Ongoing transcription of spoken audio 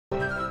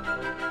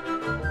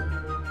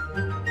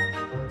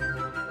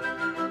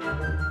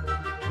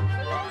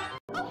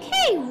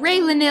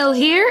Raelunil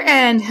here,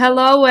 and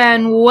hello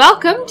and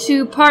welcome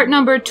to part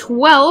number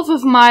 12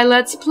 of my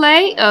Let's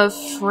Play of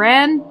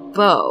Fran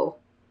Bow.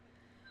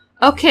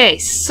 Okay,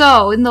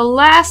 so in the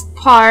last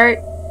part,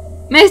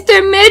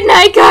 Mr.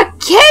 Midnight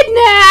got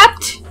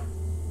kidnapped!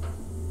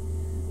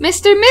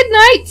 Mr.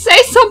 Midnight,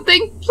 say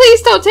something!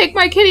 Please don't take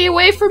my kitty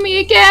away from me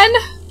again!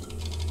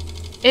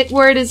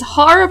 Itward is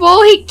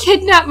horrible, he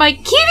kidnapped my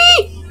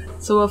kitty!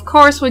 So of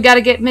course we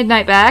gotta get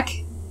Midnight back.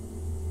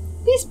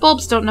 These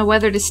bulbs don't know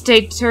whether to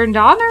stay turned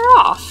on or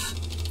off.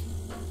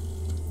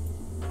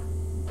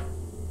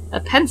 A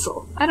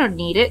pencil. I don't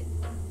need it.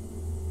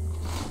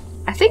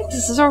 I think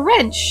this is a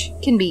wrench.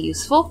 Can be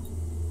useful.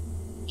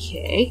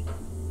 Okay.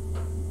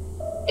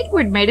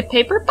 Itward made a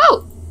paper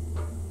boat.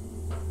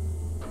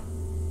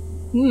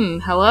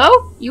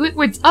 Hello? You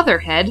Itward's other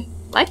head.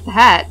 Like the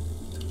hat.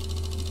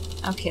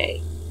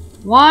 Okay.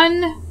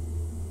 One...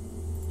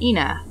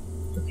 Ina.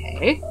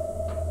 Okay.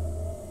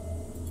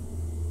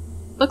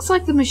 Looks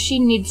like the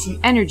machine needs some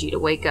energy to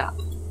wake up.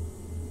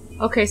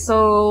 Okay,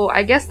 so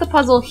I guess the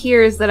puzzle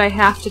here is that I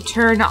have to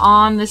turn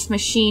on this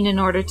machine in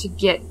order to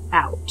get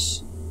out.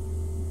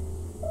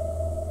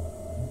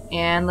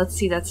 And let's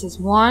see, that says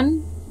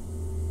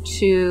 1,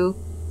 2,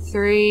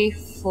 3,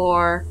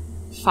 4,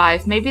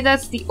 5. Maybe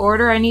that's the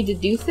order I need to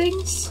do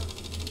things?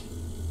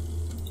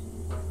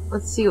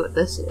 Let's see what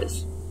this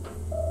is.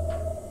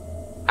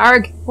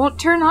 Arg! Won't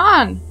turn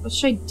on! What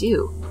should I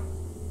do?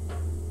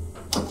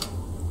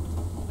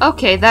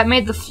 Okay, that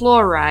made the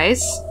floor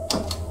rise.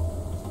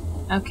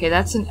 Okay,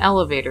 that's an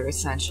elevator,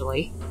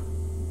 essentially.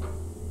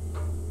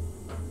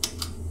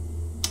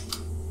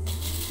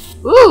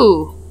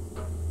 Ooh!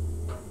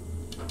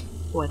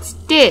 What's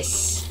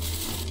this?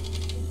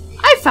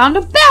 I found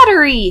a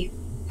battery!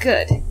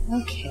 Good.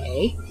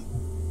 Okay.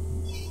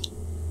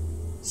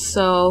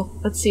 So,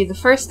 let's see, the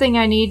first thing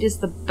I need is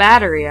the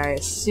battery, I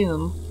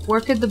assume. Where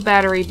could the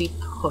battery be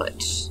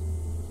put?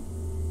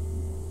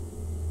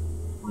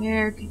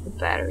 Where could the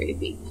battery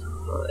be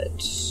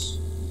put?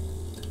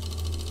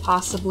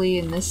 Possibly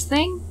in this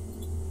thing?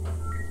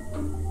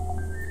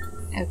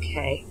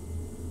 Okay.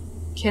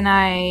 Can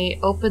I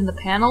open the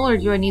panel, or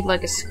do I need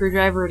like a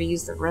screwdriver to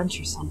use the wrench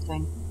or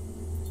something?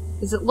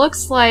 Because it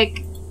looks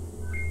like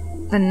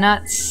the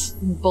nuts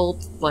and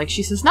bolts, like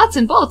she says, nuts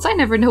and bolts, I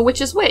never know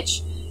which is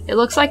which. It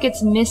looks like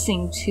it's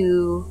missing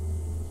 2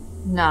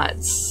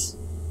 nuts.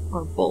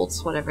 Or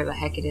bolts, whatever the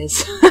heck it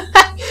is.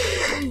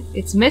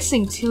 It's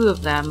missing 2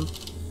 of them.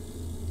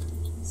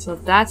 So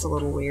that's a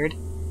little weird.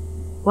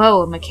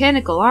 Whoa, a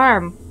mechanical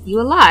arm. You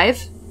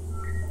alive?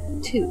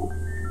 2.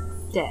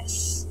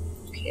 Des.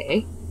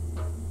 Okay.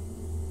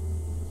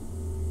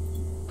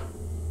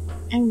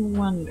 I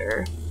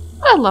wonder.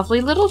 What a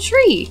lovely little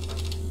tree.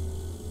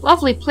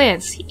 Lovely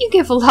plants. You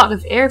give a lot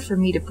of air for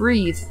me to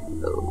breathe.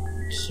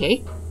 Okay.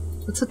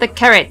 What's with the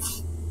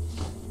carrots?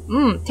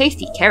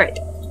 Tasty carrot.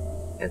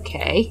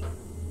 Okay.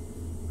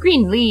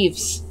 Green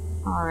leaves.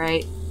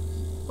 Alright.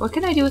 What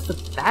can I do with the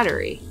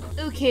battery?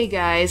 Okay,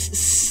 guys,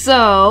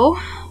 so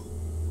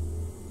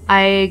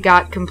I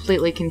got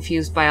completely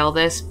confused by all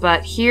this,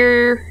 but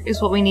here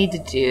is what we need to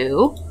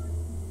do.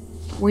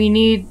 We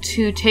need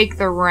to take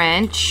the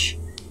wrench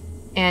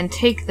and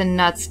take the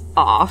nuts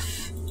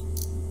off.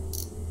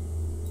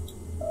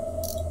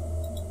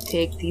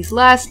 Take these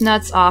last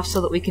nuts off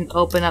so that we can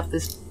open up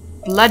this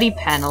bloody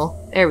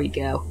panel. There we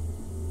go.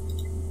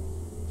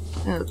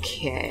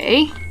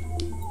 Okay.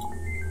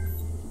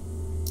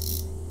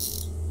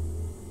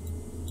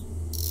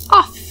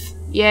 Off!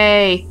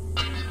 Yay!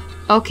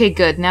 Okay,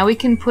 good. Now we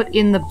can put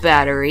in the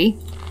battery.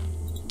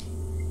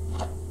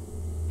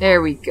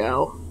 There we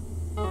go.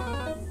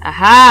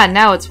 Aha!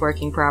 Now it's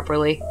working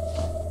properly.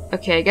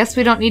 Okay, I guess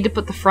we don't need to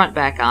put the front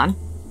back on.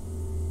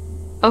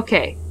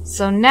 Okay,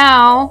 so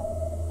now...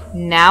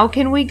 Now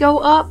can we go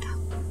up?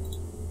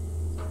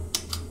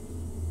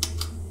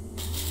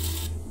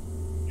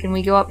 Can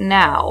we go up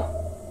now?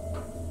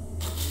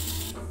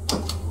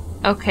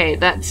 Okay,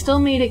 that still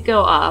made it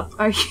go up.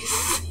 Are you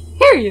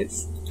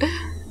serious?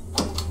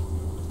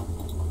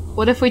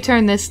 What if we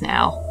turn this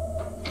now?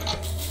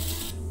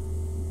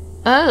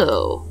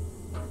 Oh.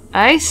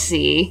 I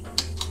see.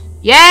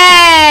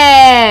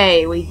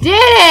 Yay! We did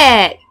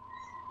it!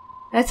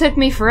 That took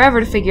me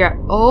forever to figure out.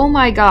 Oh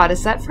my god,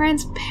 is that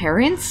Fran's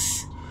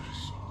parents?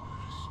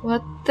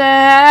 What the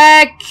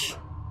heck?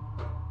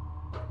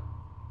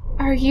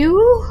 Are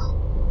you?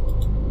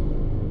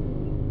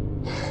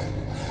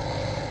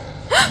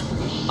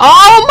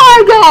 Oh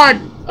my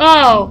god!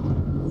 Oh.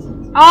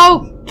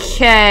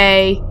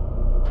 Okay.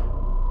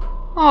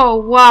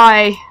 Oh,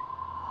 why?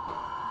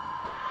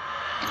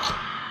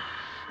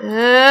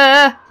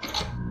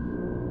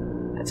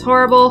 That's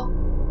horrible.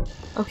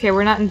 Okay,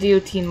 we're not in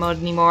DOT mode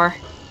anymore.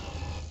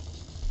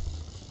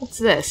 What's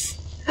this?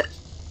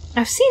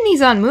 I've seen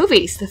these on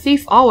movies. The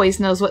thief always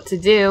knows what to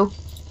do.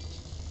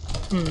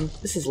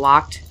 This is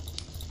locked.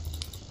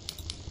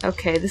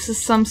 Okay, this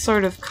is some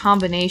sort of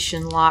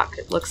combination lock,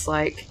 it looks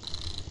like.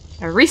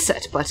 A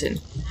reset button.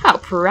 How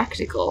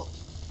practical.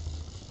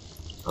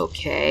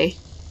 Okay.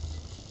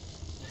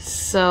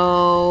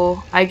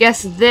 So, I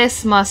guess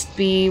this must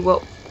be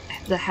what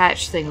the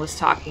hatch thing was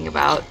talking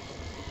about.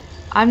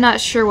 I'm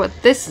not sure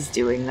what this is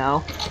doing,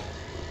 though.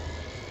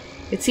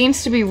 It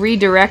seems to be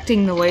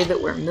redirecting the way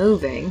that we're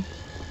moving.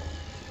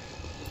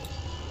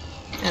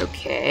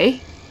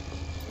 Okay.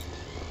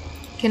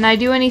 Can I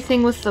do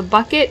anything with the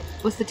bucket?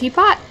 With the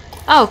teapot?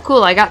 Oh,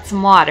 cool, I got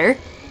some water.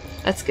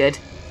 That's good.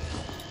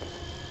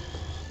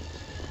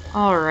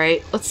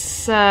 Alright,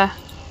 let's,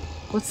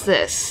 what's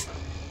this?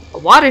 A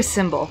water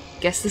symbol.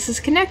 Guess this is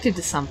connected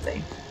to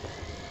something.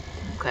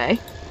 Okay.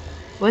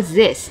 What's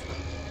this?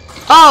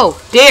 Oh,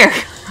 dear!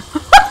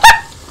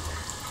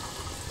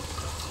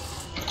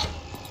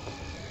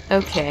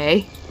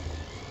 Okay.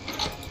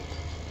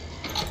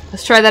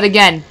 Let's try that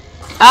again.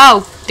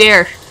 Oh,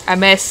 dear. I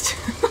missed.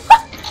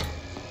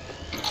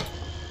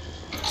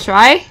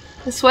 Try?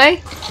 This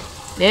way?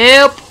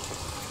 Nope.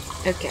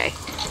 Okay.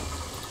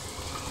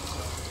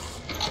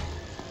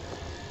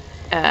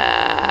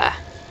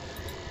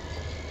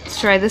 Let's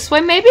try this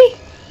way, maybe?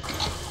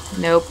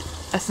 Nope.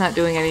 That's not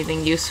doing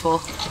anything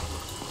useful.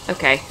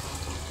 Okay.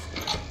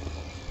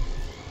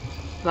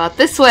 About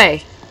this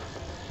way.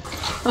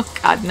 Oh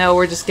god, no,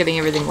 we're just getting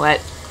everything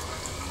wet.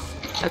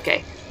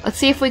 Okay, let's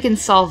see if we can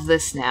solve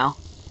this now.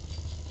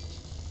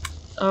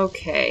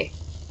 Okay.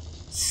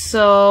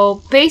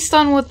 So, based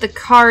on what the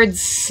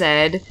cards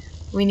said,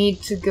 we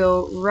need to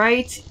go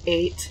right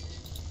 8.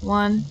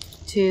 1,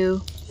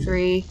 2,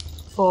 3,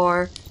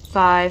 4,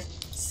 5,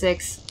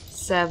 6,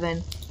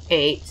 7,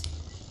 8.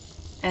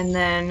 And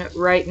then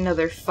right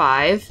another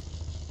 5.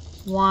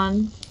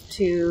 1,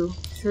 2,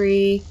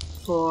 3,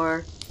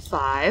 4,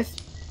 5.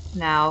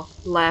 Now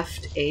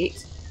left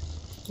 8.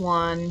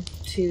 1,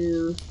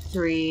 2,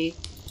 3,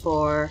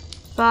 4,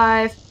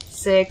 5,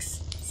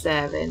 6,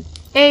 7,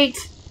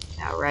 8.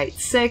 Now right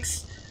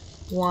 6.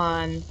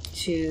 1,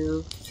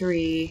 2,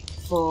 3,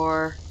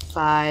 4,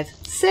 5,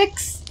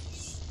 6.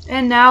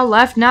 And now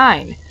left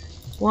 9.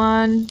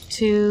 1,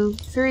 2,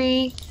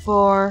 3,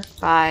 4,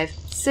 5,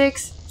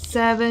 6,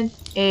 7,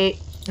 8,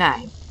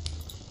 9.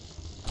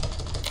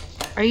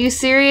 Are you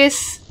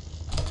serious?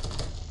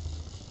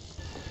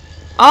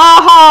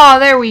 Oh,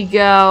 there we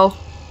go.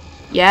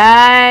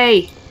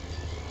 Yay!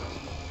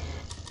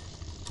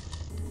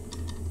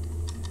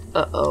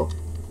 Uh-oh.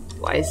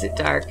 Why is it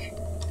dark?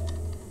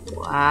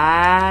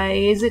 Why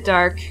is it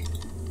dark?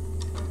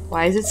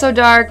 Why is it so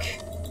dark?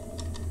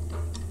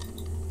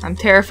 I'm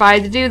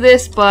terrified to do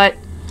this, but...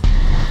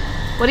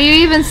 What do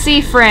you even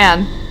see,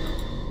 Fran?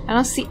 I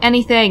don't see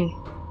anything.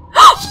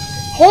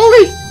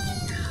 Holy...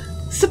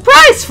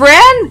 Surprise,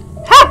 Fran!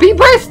 Happy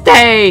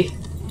birthday!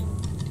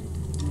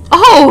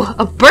 Oh,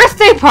 a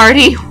birthday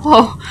party?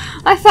 Whoa,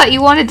 I thought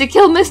you wanted to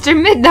kill Mr.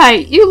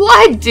 Midnight. You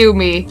lied to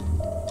me.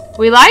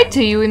 We lied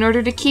to you in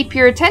order to keep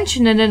your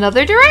attention in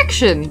another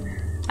direction.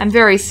 I'm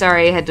very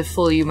sorry I had to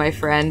fool you, my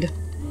friend.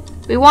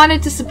 We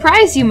wanted to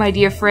surprise you, my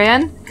dear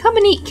Fran. Come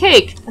and eat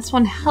cake. That's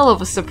one hell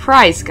of a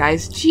surprise,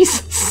 guys.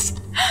 Jesus.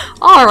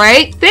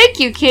 Alright, thank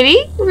you,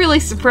 kitty. You really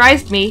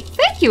surprised me.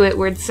 Thank you,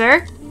 Itward,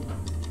 sir.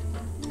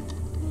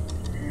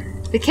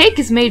 The cake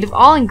is made of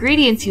all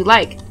ingredients you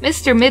like.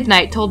 Mr.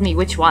 Midnight told me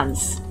which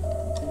ones.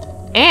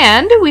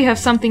 And we have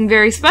something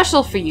very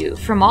special for you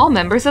from all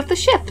members of the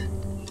ship.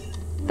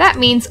 That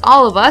means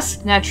all of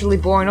us, naturally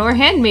born or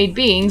handmade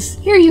beings,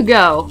 here you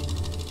go.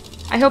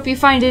 I hope you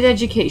find it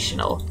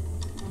educational.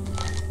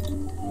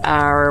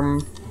 Wow,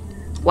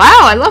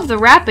 I love the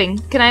wrapping.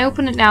 Can I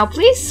open it now,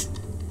 please?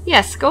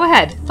 Yes, go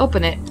ahead.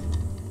 Open it.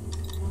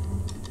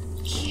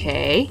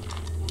 Okay.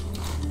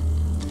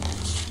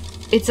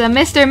 It's a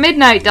Mr.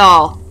 Midnight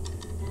doll.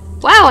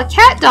 Wow, a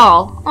cat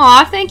doll.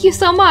 Aw, thank you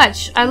so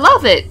much. I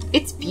love it.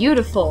 It's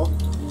beautiful.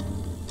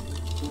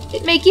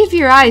 It may give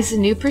your eyes a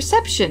new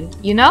perception,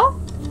 you know?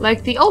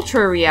 Like the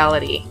ultra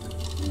reality.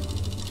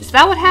 Is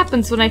that what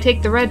happens when I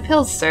take the red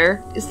pills,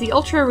 sir? Is the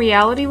ultra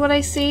reality what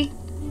I see?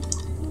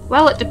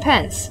 Well, it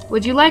depends.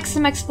 Would you like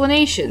some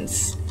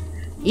explanations?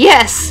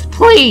 Yes,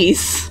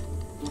 please!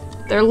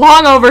 They're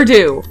long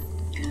overdue.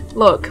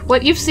 Look,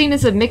 what you've seen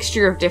is a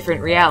mixture of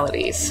different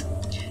realities.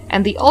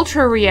 And the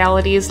ultra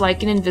reality is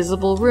like an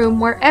invisible room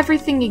where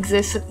everything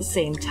exists at the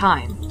same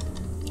time.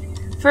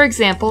 For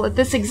example, at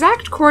this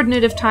exact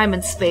coordinate of time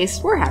and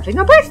space, we're having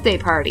a birthday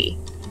party.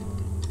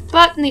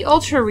 But in the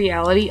ultra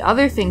reality,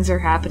 other things are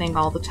happening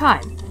all the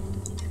time.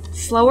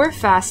 Slower,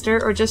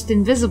 faster, or just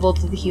invisible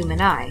to the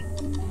human eye.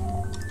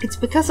 It's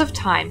because of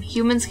time,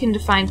 humans can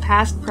define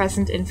past,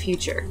 present, and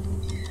future.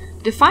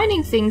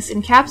 Defining things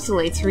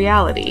encapsulates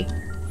reality.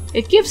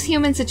 It gives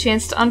humans a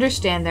chance to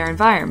understand their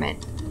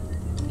environment.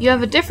 You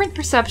have a different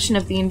perception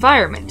of the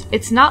environment.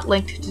 It's not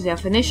linked to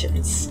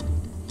definitions.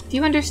 Do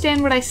you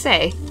understand what I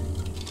say?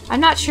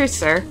 I'm not sure,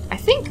 sir. I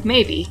think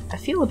maybe. I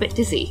feel a bit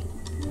dizzy.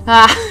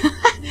 Ah,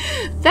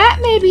 that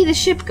may be the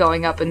ship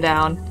going up and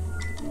down.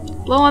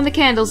 Blow on the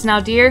candles now,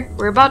 dear.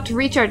 We're about to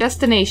reach our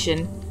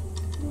destination.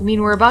 You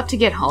mean we're about to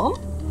get home?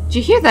 Did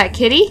you hear that,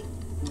 kitty?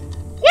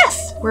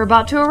 Yes, we're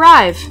about to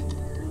arrive.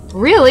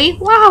 Really?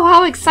 Wow,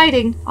 how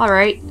exciting.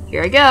 Alright,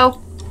 here I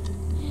go.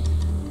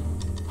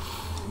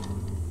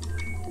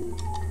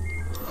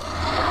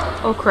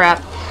 Oh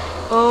crap.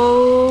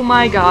 Oh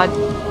my god.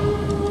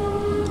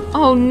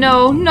 Oh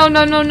no, no,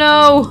 no, no,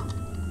 no!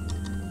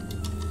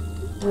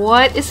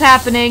 What is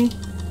happening?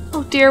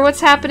 Oh dear,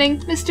 what's happening?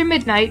 Mr.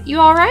 Midnight, you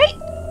alright?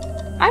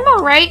 I'm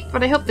alright,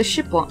 but I hope the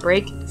ship won't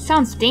break.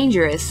 Sounds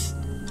dangerous.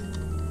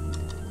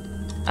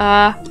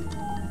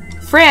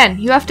 Fran,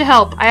 you have to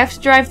help. I have to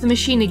drive the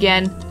machine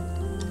again.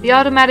 The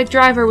automatic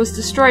driver was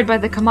destroyed by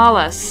the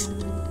Kamalas.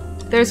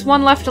 There's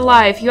one left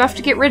alive. You have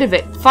to get rid of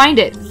it. Find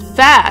it.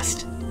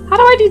 Fast! How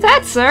do I do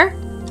that, sir?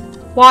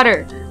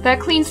 Water. That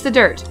cleans the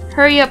dirt.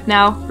 Hurry up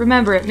now.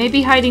 Remember, it may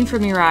be hiding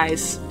from your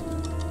eyes.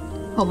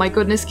 Oh my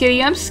goodness,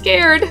 Kitty, I'm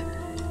scared!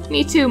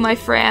 Me too, my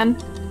Fran.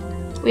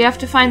 We have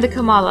to find the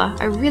Kamala.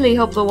 I really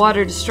hope the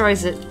water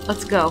destroys it.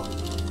 Let's go.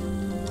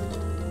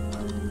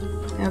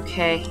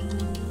 Okay.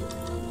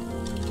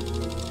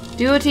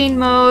 Duotine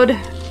mode.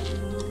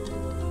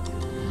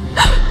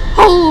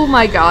 Oh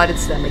my god,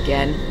 it's them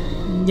again.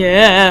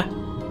 Yeah.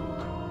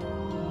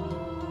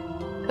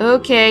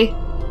 Okay.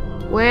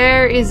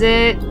 Where is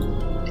it?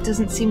 It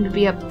doesn't seem to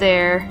be up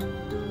there.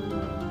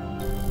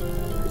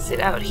 Is it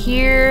out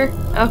here?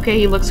 Okay,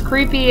 he looks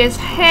creepy as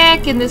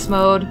heck in this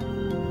mode.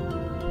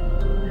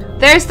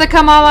 There's the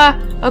Kamala!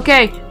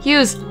 Okay,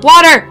 use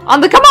water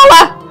on the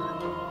Kamala!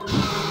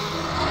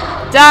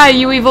 Die,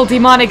 you evil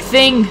demonic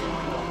thing!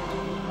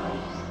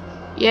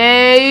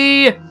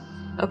 Yay!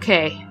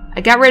 Okay,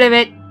 I got rid of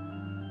it.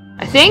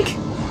 I think?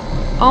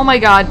 Oh my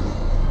god.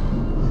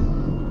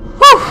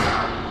 Whew!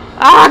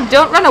 Ah,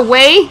 don't run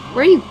away!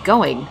 Where are you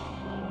going?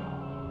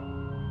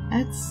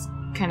 That's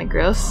kind of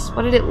gross.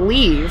 What did it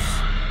leave?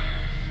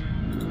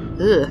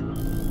 Ugh.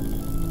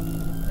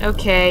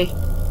 Okay.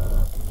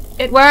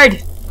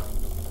 Itward!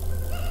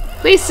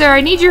 Please, sir,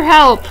 I need your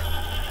help.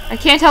 I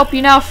can't help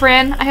you now,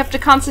 Fran. I have to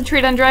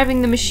concentrate on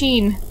driving the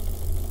machine.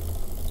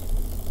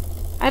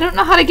 I don't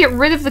know how to get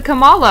rid of the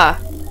Kamala.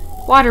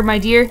 Water, my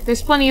dear.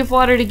 There's plenty of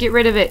water to get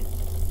rid of it.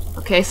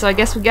 Okay, so I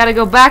guess we gotta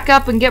go back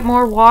up and get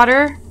more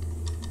water.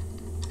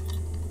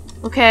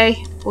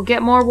 Okay, we'll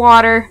get more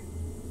water.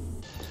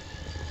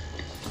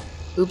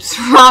 Oops,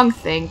 wrong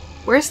thing.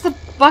 Where's the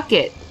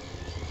bucket?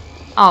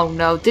 Oh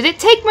no, did it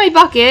take my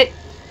bucket?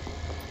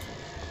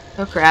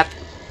 Oh crap.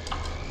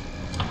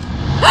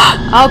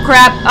 Oh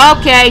crap,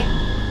 okay.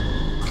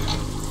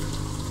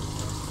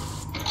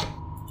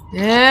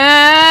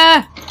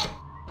 Yeah.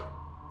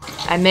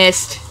 I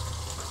missed.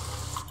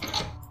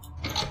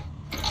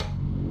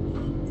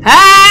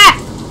 Ah!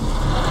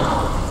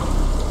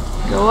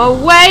 Go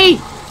away!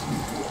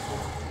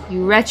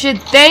 You wretched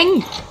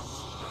thing!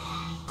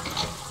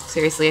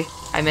 Seriously,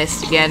 I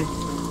missed again.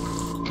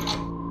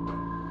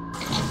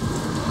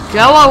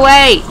 Go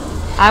away!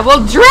 I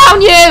will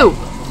drown you!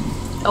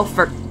 Oh,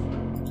 for...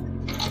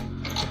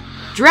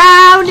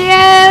 Drown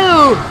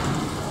you!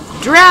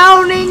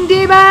 Drowning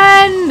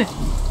demon!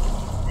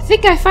 I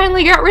think I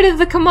finally got rid of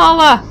the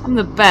Kamala. I'm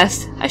the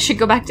best. I should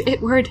go back to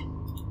Itward.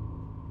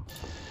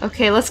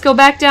 Okay, let's go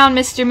back down,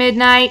 Mr.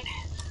 Midnight.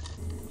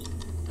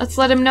 Let's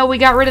let him know we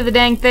got rid of the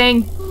dang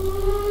thing.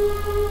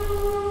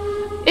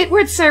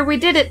 Itward, sir, we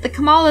did it. The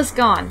Kamala's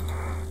gone.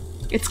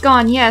 It's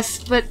gone,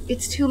 yes, but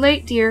it's too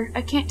late, dear.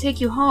 I can't take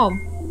you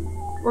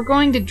home. We're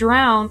going to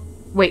drown.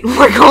 Wait,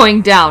 we're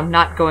going down,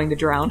 not going to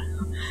drown.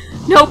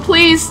 No,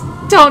 please,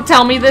 don't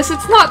tell me this.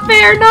 It's not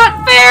fair,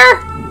 not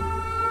fair!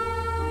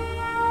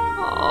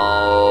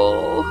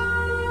 Oh.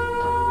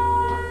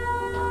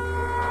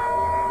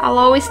 I'll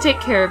always take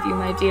care of you,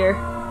 my dear.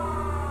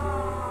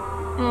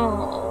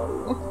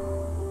 Oh.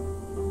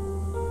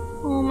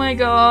 Oh my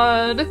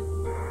god.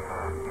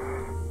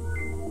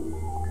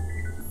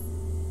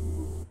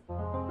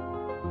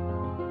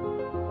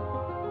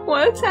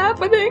 What's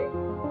happening?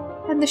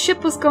 And the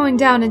ship was going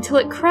down until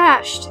it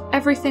crashed.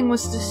 Everything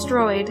was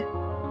destroyed.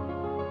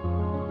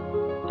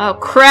 Oh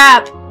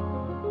crap!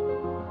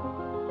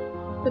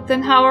 But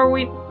then how are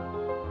we...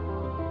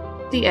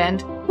 The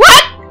end.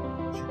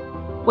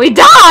 What?! We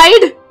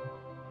died?!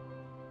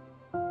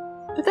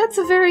 But that's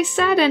a very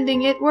sad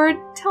ending, Itward.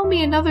 Tell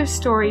me another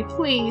story,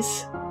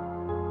 please.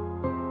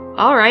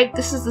 Alright,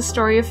 this is the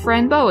story of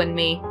Fran Bow and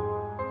me.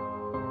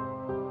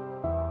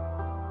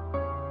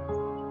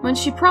 When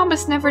she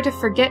promised never to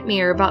forget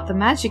me or about the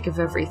magic of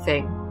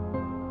everything.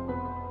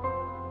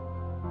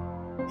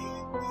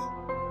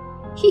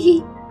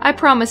 Hehe, I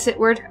promise,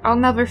 Itward, I'll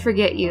never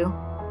forget you.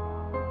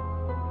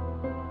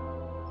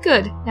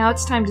 Good, now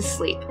it's time to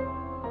sleep.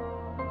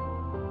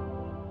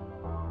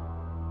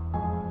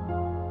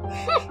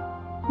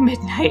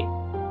 Midnight.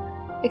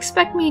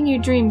 Expect me in your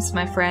dreams,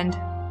 my friend.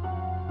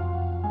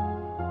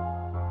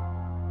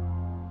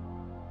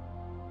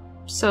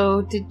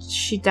 So, did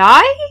she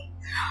die?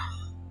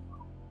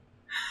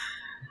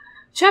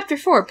 Chapter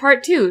 4,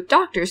 Part 2,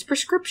 Doctor's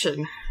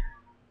Prescription.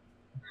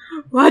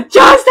 What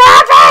just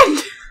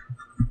happened?!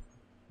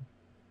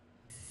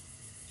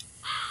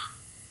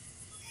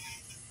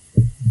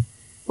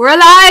 We're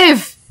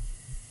alive!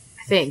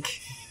 I think.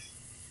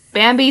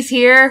 Bambi's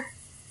here.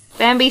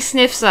 Bambi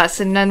sniffs us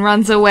and then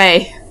runs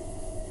away.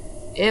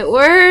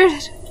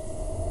 Itward?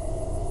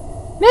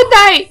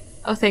 Midnight!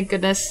 Oh, thank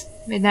goodness.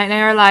 Midnight and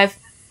I are alive.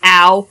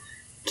 Ow.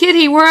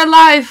 Kitty, we're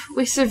alive!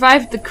 We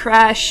survived the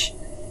crash.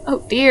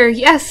 Oh dear,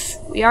 yes,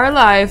 we are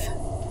alive.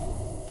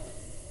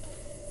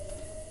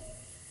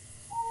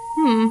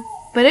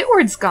 But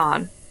Itward's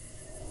gone.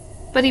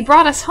 But he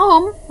brought us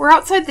home. We're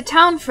outside the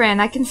town, Fran.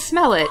 I can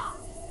smell it.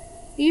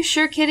 Are you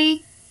sure,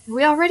 Kitty? Are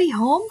we already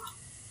home?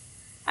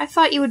 I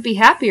thought you would be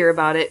happier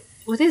about it.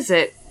 What is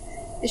it?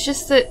 It's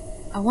just that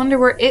I wonder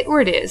where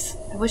Itward is.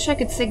 I wish I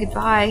could say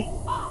goodbye.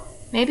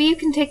 Maybe you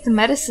can take the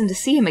medicine to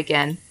see him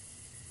again.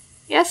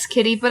 Yes,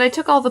 Kitty, but I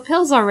took all the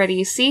pills already,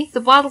 you see?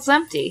 The bottle's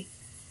empty.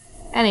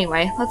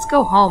 Anyway, let's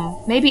go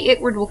home. Maybe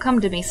Itward will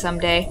come to me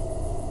someday.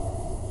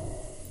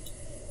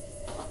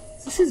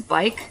 Is this his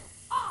bike?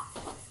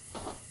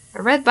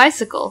 A red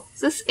bicycle.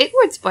 Is this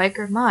Itward's bike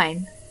or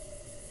mine?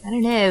 I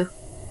don't know.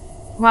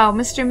 Wow,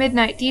 Mr.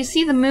 Midnight, do you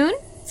see the moon?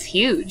 It's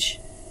huge.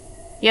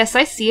 Yes,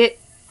 I see it.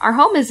 Our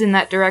home is in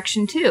that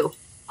direction, too.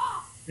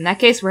 In that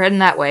case, we're heading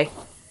that way.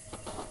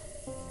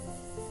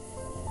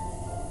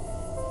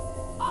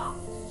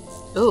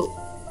 Ooh.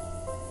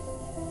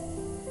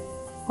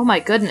 Oh my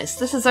goodness,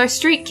 this is our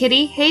street,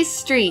 Kitty. Hayes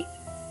Street.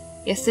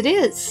 Yes, it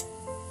is.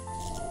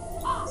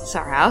 Is this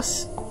our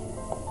house?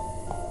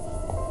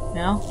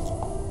 No?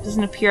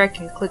 Doesn't appear I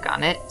can click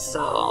on it, so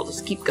I'll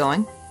just keep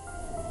going.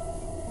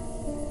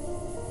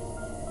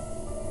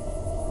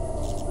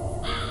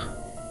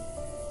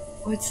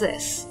 What's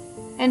this?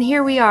 And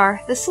here we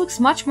are. This looks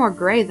much more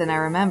gray than I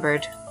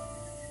remembered.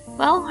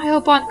 Well, I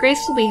hope Aunt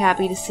Grace will be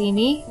happy to see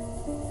me.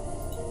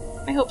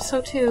 I hope so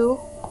too.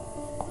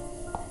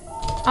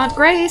 Aunt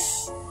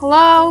Grace?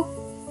 Hello?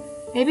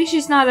 Maybe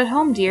she's not at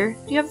home, dear.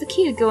 Do you have the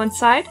key to go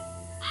inside?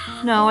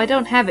 No, I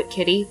don't have it,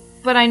 Kitty,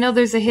 but I know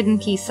there's a hidden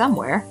key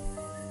somewhere.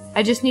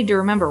 I just need to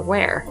remember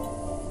where.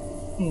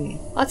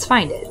 Let's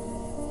find it.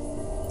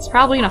 It's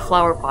probably in a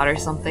flower pot or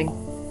something.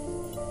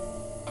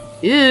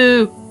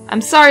 Ew!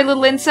 I'm sorry,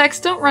 little insects,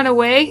 don't run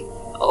away!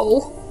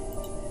 Oh.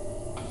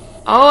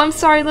 Oh, I'm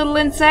sorry, little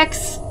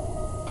insects!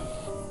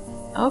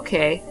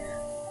 Okay.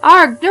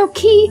 Arg, no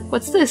key!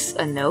 What's this?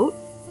 A note?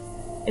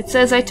 It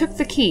says I took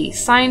the key.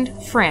 Signed,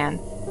 Fran.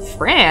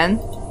 Fran?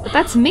 But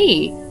that's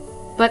me!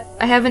 But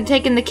I haven't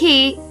taken the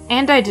key,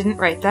 and I didn't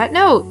write that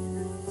note.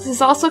 This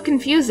is also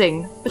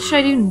confusing. What should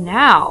I do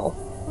now?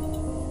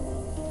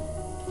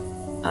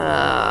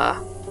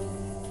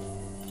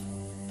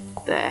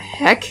 The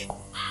heck?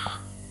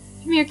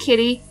 Come here,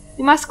 Kitty.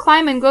 We must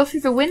climb and go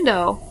through the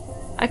window.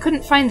 I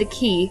couldn't find the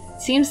key.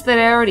 It seems that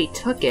I already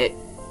took it.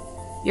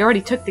 You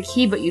already took the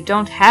key, but you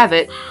don't have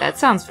it. That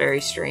sounds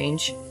very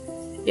strange.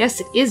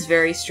 Yes, it is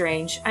very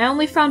strange. I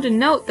only found a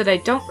note that I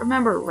don't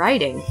remember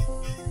writing.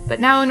 But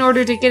now in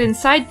order to get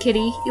inside,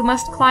 Kitty, you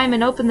must climb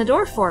and open the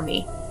door for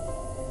me.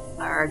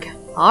 Arg.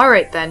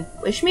 Alright then.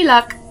 Wish me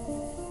luck.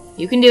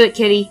 You can do it,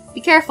 Kitty.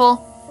 Be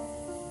careful.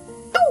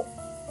 Ooh.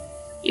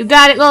 You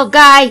got it, little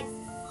guy!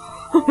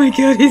 Oh my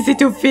god, his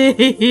little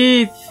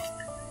face!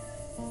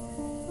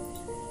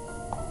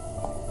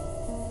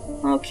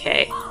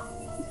 Okay.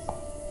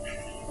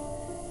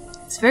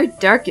 It's very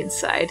dark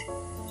inside.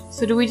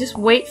 So do we just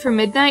wait for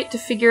midnight to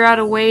figure out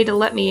a way to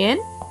let me in?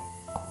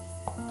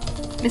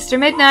 Mr.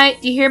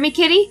 Midnight, do you hear me,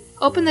 Kitty?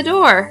 Open the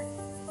door.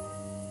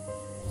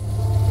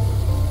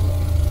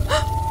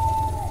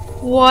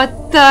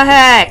 What the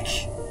heck?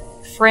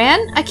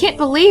 Fran? I can't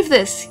believe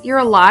this. You're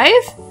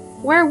alive?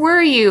 Where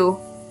were you?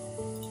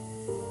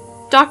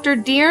 Dr.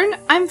 Deern?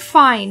 I'm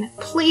fine.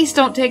 Please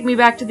don't take me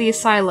back to the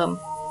asylum.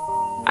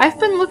 I've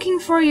been looking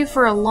for you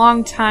for a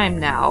long time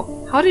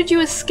now. How did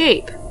you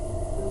escape?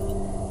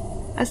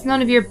 That's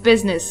none of your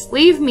business.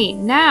 Leave me,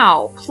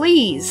 now,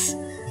 please.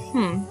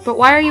 But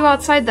why are you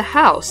outside the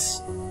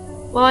house?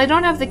 Well, I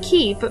don't have the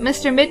key, but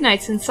Mr.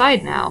 Midnight's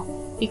inside now.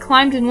 He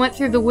climbed and went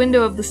through the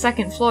window of the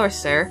second floor,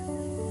 sir.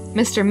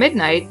 Mr.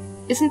 Midnight?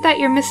 Isn't that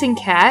your missing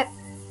cat?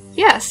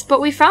 Yes,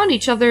 but we found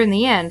each other in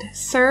the end.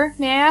 Sir,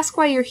 may I ask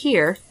why you're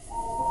here?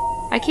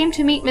 I came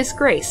to meet Miss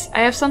Grace.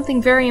 I have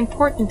something very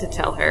important to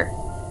tell her.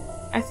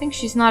 I think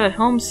she's not at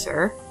home,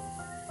 sir.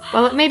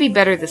 Well, it may be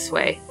better this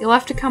way. You'll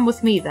have to come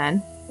with me,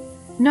 then.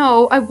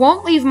 No, I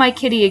won't leave my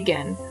kitty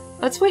again.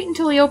 Let's wait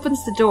until he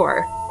opens the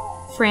door.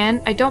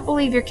 Fran, I don't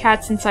believe your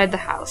cat's inside the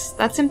house.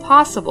 That's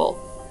impossible.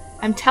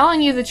 I'm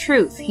telling you the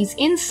truth. He's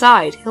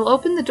inside. He'll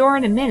open the door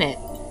in a minute.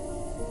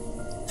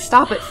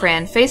 Stop it,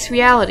 Fran. Face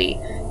reality.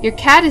 Your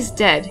cat is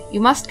dead.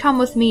 You must come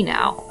with me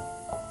now.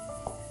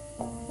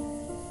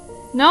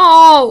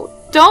 No!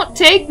 Don't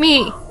take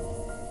me!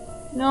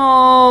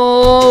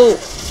 No!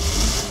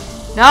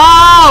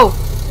 No!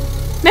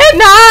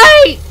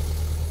 Midnight!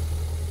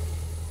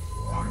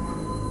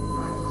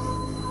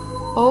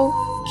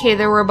 Okay,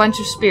 there were a bunch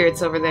of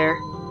spirits over there.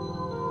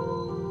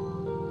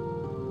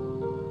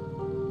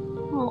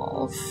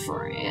 Oh,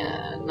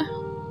 Fran.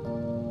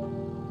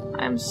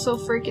 I'm so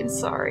freaking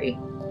sorry.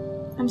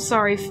 I'm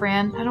sorry,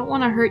 Fran. I don't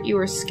want to hurt you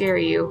or scare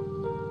you.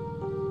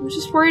 I'm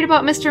just worried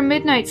about Mr.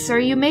 Midnight, sir.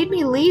 You made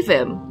me leave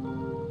him.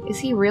 Is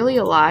he really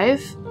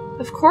alive?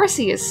 Of course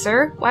he is,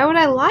 sir. Why would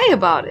I lie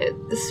about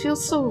it? This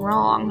feels so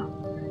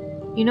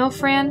wrong. You know,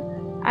 Fran,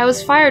 I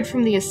was fired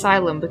from the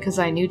asylum because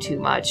I knew too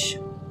much.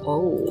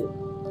 Oh.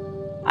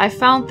 I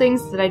found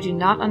things that I do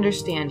not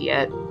understand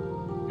yet.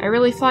 I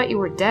really thought you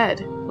were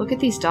dead. Look at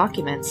these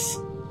documents.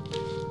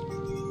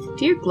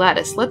 Dear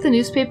Gladys, let the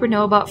newspaper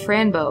know about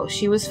Fran Bow.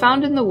 She was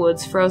found in the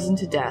woods, frozen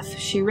to death.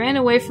 She ran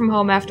away from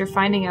home after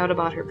finding out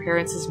about her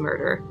parents'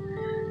 murder.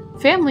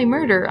 Family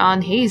murder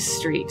on Hayes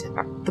Street.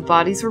 The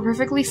bodies were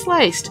perfectly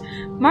sliced.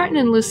 Martin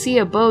and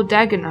Lucia Bow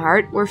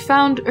Dagenhart were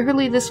found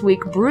early this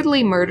week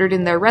brutally murdered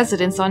in their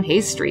residence on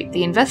Hayes Street.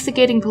 The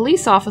investigating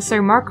police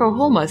officer Marco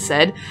Holma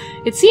said,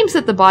 "It seems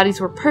that the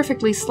bodies were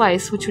perfectly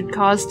sliced, which would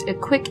cause a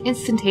quick,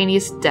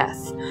 instantaneous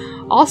death.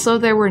 Also,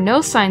 there were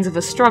no signs of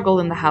a struggle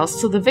in the house,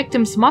 so the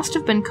victims must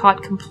have been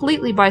caught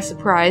completely by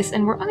surprise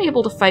and were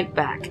unable to fight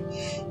back."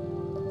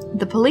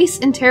 The police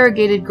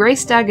interrogated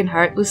Grace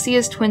Dagenhart,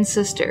 Lucia's twin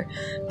sister,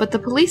 but the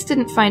police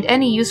didn't find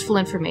any useful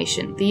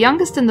information. The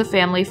youngest in the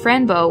family,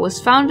 Fran Bow, was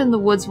found in the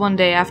woods one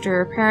day after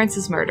her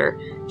parents' murder.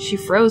 She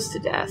froze to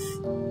death.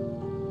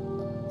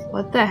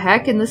 What the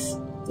heck? And this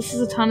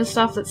is a ton of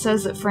stuff that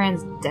says that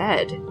Fran's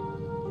dead.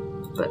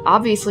 But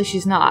obviously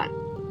she's not.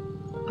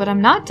 But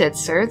I'm not dead,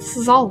 sir. This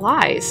is all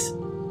lies.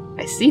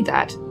 I see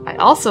that. I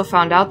also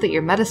found out that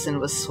your medicine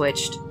was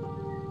switched.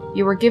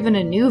 You were given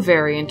a new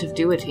variant of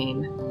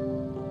duotine.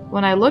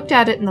 When I looked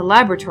at it in the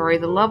laboratory,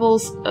 the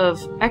levels of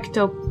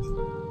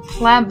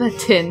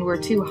ectoplasmatin were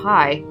too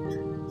high.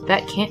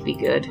 That can't be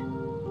good.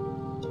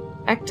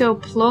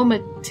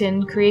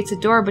 Ectoplasmatin creates a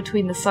door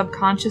between the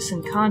subconscious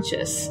and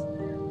conscious.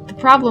 The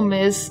problem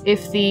is,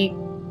 if the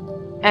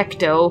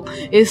ecto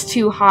is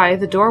too high,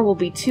 the door will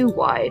be too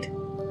wide.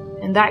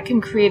 And that can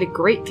create a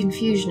great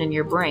confusion in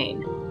your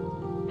brain.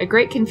 A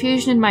great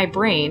confusion in my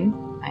brain?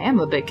 I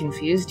am a bit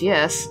confused,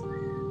 yes.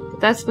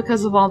 But that's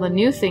because of all the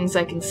new things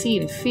I can see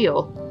and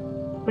feel.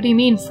 What do you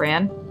mean,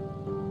 Fran?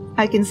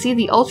 I can see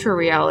the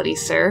ultra-reality,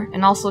 sir,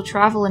 and also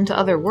travel into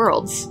other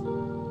worlds.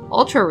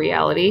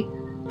 Ultra-reality?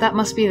 That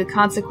must be the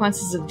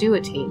consequences of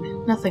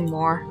duotine, nothing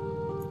more.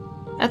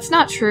 That's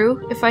not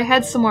true. If I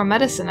had some more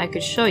medicine, I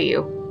could show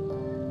you.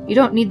 You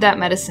don't need that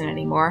medicine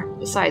anymore.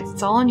 Besides,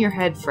 it's all in your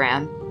head,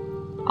 Fran.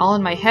 All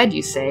in my head,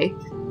 you say?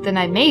 Then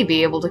I may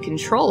be able to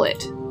control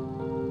it.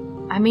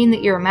 I mean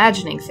that you're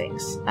imagining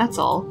things, that's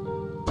all.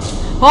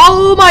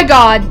 Oh my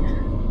god!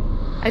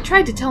 I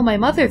tried to tell my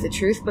mother the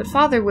truth, but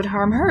father would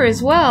harm her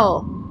as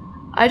well.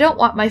 I don't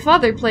want my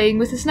father playing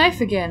with his knife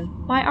again.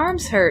 My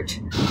arms hurt.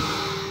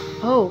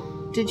 Oh,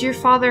 did your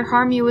father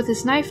harm you with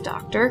his knife,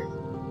 Doctor?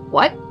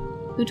 What?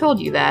 Who told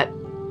you that?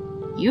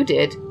 You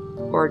did.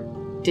 Or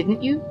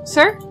didn't you,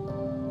 sir?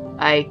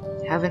 I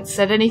haven't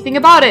said anything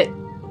about it.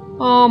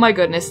 Oh my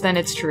goodness, then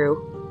it's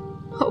true.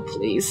 Oh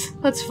please,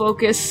 let's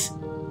focus.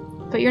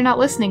 But you're not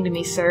listening to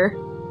me, sir.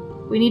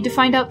 We need to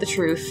find out the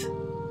truth.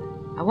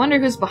 I wonder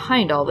who's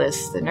behind all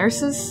this. The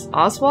nurses?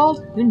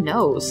 Oswald? Who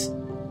knows?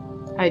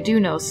 I do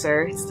know,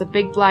 sir. It's the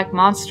big black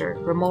monster,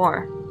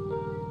 Remor.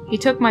 He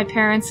took my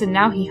parents and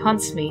now he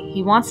hunts me.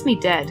 He wants me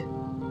dead.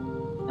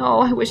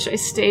 Oh, I wish I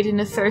stayed in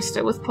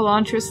Ithersta with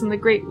Palontras and the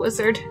Great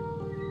Wizard.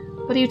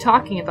 What are you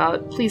talking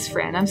about? Please,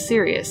 Fran, I'm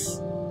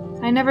serious.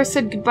 I never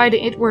said goodbye to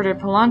Itward or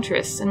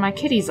Palontras, and my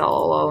kitty's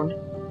all alone.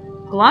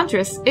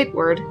 Palontras?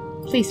 Itward?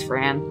 Please,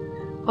 Fran.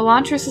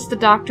 Palontras is the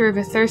doctor of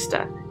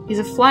Ithersta. He's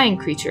a flying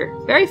creature.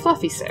 Very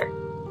fluffy, sir.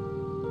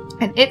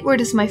 And Itward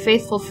is my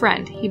faithful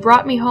friend. He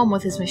brought me home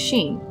with his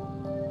machine.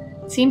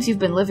 It seems you've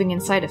been living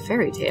inside a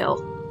fairy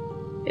tale.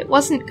 It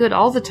wasn't good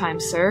all the time,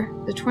 sir.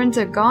 The twins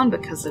are gone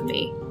because of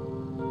me.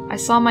 I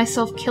saw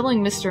myself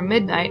killing Mr.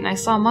 Midnight, and I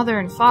saw Mother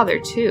and Father,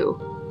 too.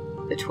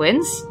 The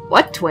twins?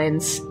 What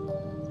twins?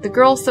 The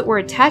girls that were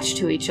attached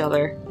to each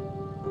other.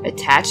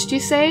 Attached, you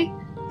say?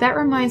 That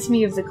reminds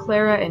me of the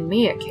Clara and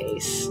Mia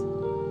case.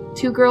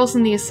 2 girls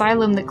in the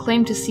asylum that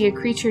claimed to see a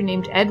creature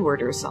named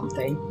Edward or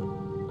something.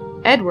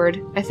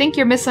 Edward? I think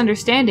you're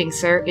misunderstanding,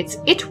 sir. It's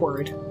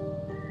Itward.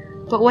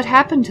 But what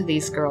happened to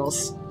these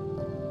girls?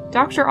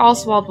 Dr.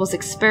 Oswald was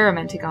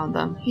experimenting on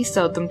them. He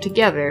sewed them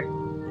together.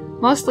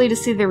 Mostly to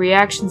see the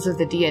reactions of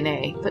the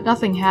DNA, but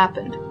nothing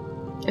happened.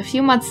 A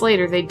few months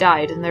later they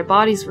died, and their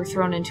bodies were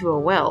thrown into a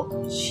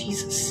well.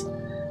 Jesus.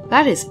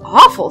 That is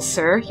awful,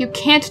 sir. You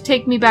can't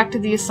take me back to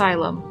the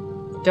asylum.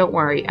 Don't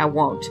worry, I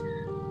won't.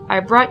 I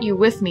brought you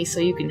with me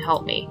so you can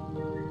help me.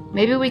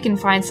 Maybe we can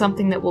find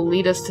something that will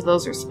lead us to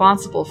those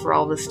responsible for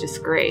all this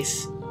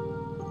disgrace.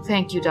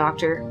 Thank you,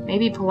 Doctor.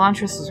 Maybe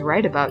Palontras was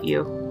right about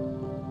you.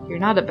 You're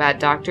not a bad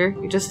doctor.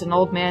 You're just an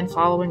old man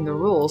following the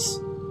rules.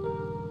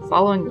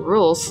 Following the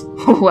rules?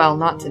 Well,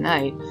 not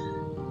tonight.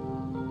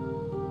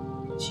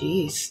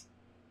 Jeez.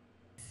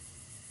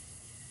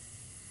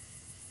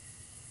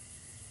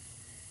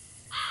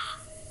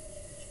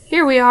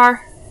 Here we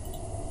are.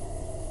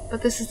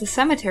 But this is the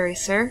cemetery,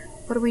 sir.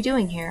 What are we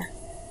doing here?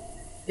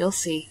 You'll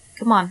see.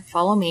 Come on,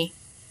 follow me.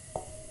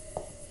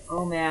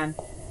 Oh man.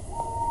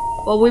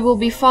 Well, we will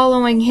be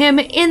following him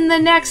in the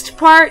next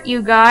part,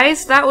 you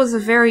guys. That was a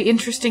very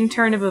interesting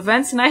turn of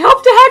events, and I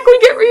hope to heck we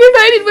get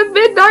reunited with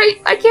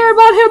Midnight. I care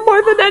about him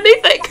more than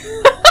anything.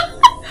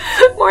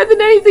 More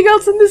than anything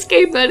else in this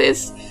game, that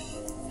is.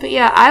 But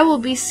yeah, I will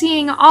be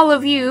seeing all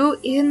of you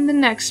in the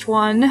next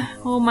one.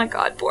 Oh my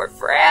god, poor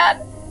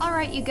Fran.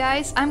 Alright you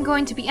guys, I'm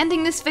going to be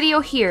ending this video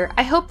here.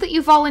 I hope that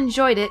you've all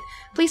enjoyed it.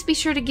 Please be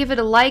sure to give it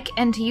a like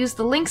and to use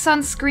the links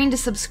on screen to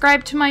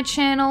subscribe to my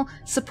channel,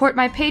 support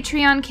my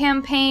Patreon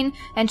campaign,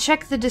 and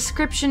check the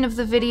description of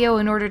the video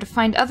in order to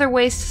find other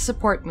ways to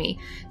support me.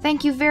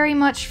 Thank you very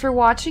much for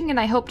watching, and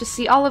I hope to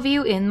see all of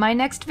you in my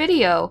next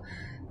video.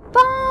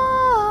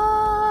 Bye!